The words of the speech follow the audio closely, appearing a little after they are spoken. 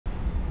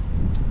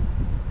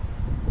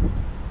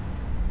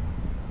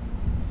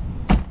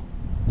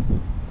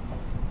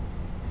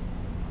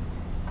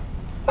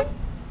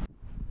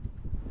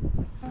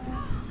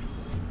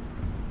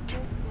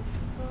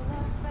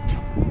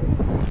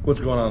What's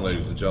going on,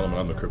 ladies and gentlemen?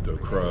 I'm the Crypto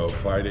Crow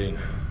fighting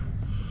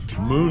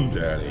Moon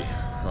Daddy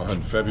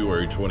on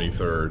February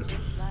 23rd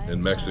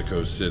in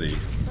Mexico City.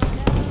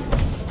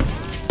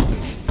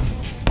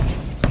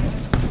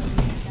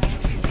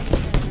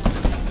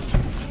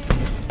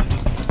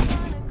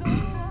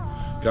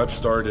 Got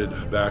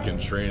started back in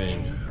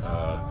training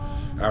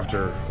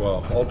after,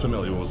 well,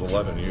 ultimately it was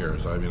 11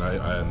 years. I mean, I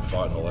hadn't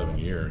fought in 11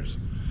 years.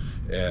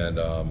 And,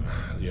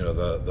 you know,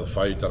 the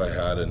fight that I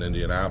had in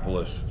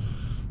Indianapolis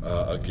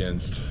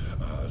against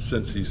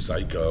Cincy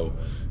Psycho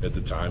at the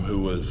time, who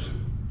was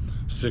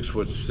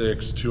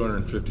 6'6",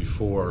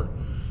 254.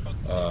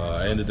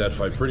 I ended that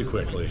fight pretty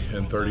quickly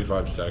in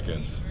 35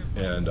 seconds,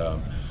 and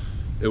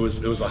it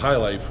was a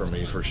highlight for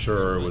me for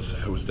sure.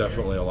 It was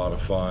definitely a lot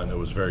of fun. It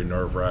was very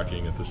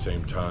nerve-wracking at the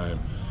same time,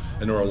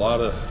 and there were a lot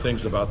of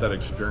things about that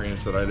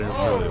experience that I didn't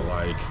really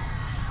like.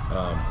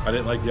 I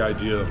didn't like the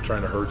idea of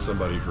trying to hurt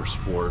somebody for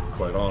sport,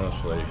 quite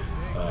honestly.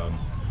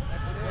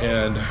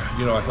 And,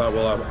 you know, I thought,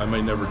 well, I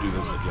may never do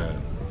this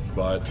again.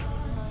 But,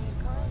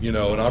 you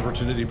know, an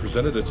opportunity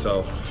presented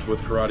itself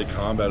with karate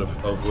combat,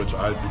 of which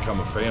I've become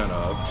a fan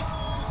of.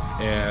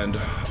 And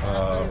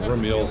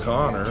Ramil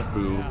O'Connor,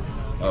 who,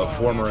 a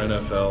former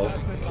NFL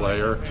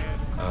player,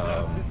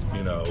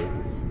 you know,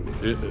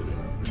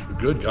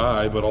 good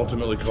guy, but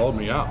ultimately called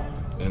me out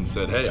and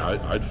said, hey,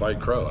 I'd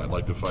fight Crow. I'd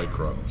like to fight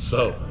Crow.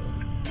 So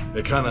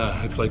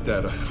it's like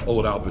that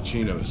old Al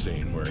Pacino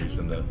scene where he's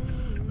in the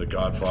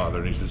Godfather,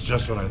 and he says,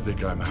 just when I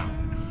think I'm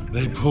out,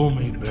 they pull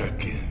me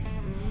back in.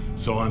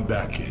 So I'm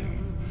back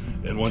in.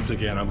 And once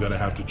again, I'm gonna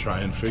have to try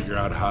and figure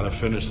out how to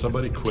finish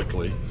somebody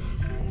quickly,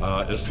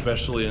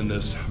 especially in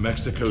this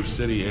Mexico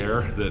City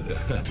air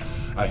that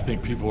I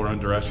think people are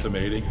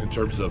underestimating in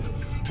terms of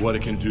what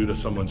it can do to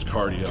someone's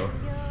cardio.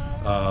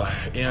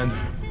 And,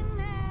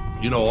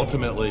 you know,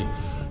 ultimately,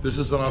 this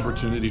is an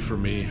opportunity for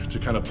me to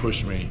kind of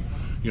push me.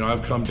 You know,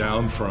 I've come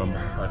down from,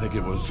 I think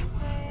it was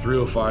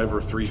 305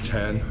 or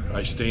 310.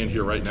 I stand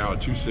here right now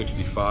at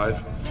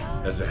 265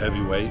 as a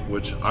heavyweight,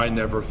 which I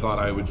never thought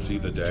I would see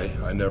the day.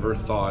 I never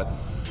thought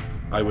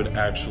I would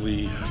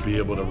actually be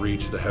able to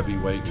reach the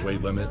heavyweight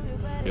weight limit.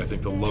 I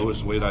think the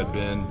lowest weight I'd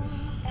been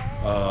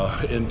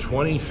in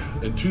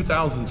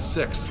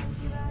 2006,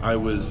 I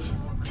was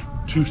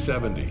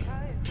 270.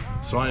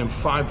 So I am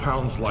 5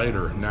 pounds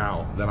lighter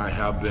now than I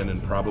have been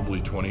in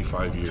probably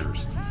 25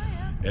 years.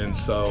 And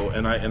so,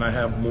 and I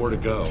have more to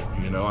go.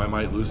 You know, I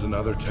might lose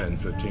another 10,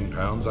 15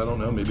 pounds. I don't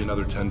know, maybe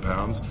another 10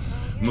 pounds.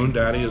 Moon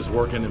Daddy is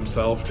working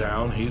himself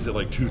down. He's at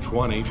like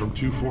 220 from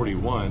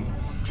 241.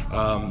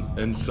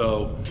 And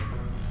so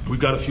we've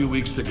got a few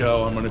weeks to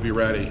go. I'm gonna be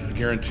ready,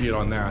 guaranteed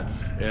on that.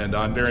 And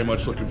I'm very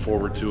much looking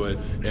forward to it.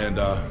 And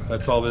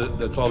that's all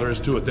there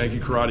is to it. Thank you,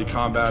 Karate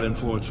Combat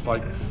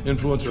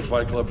Influencer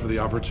Fight Club, for the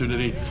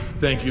opportunity.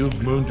 Thank you,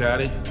 Moon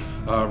Daddy,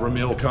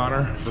 Ramil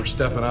O'Connor, for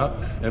stepping up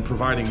and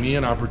providing me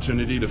an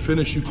opportunity to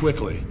finish you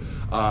quickly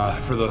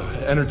for the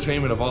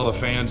entertainment of all the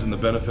fans and the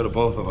benefit of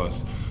both of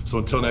us. So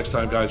until next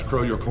time, guys,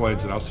 crow your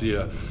coins, and I'll see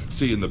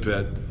you in the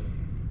pit.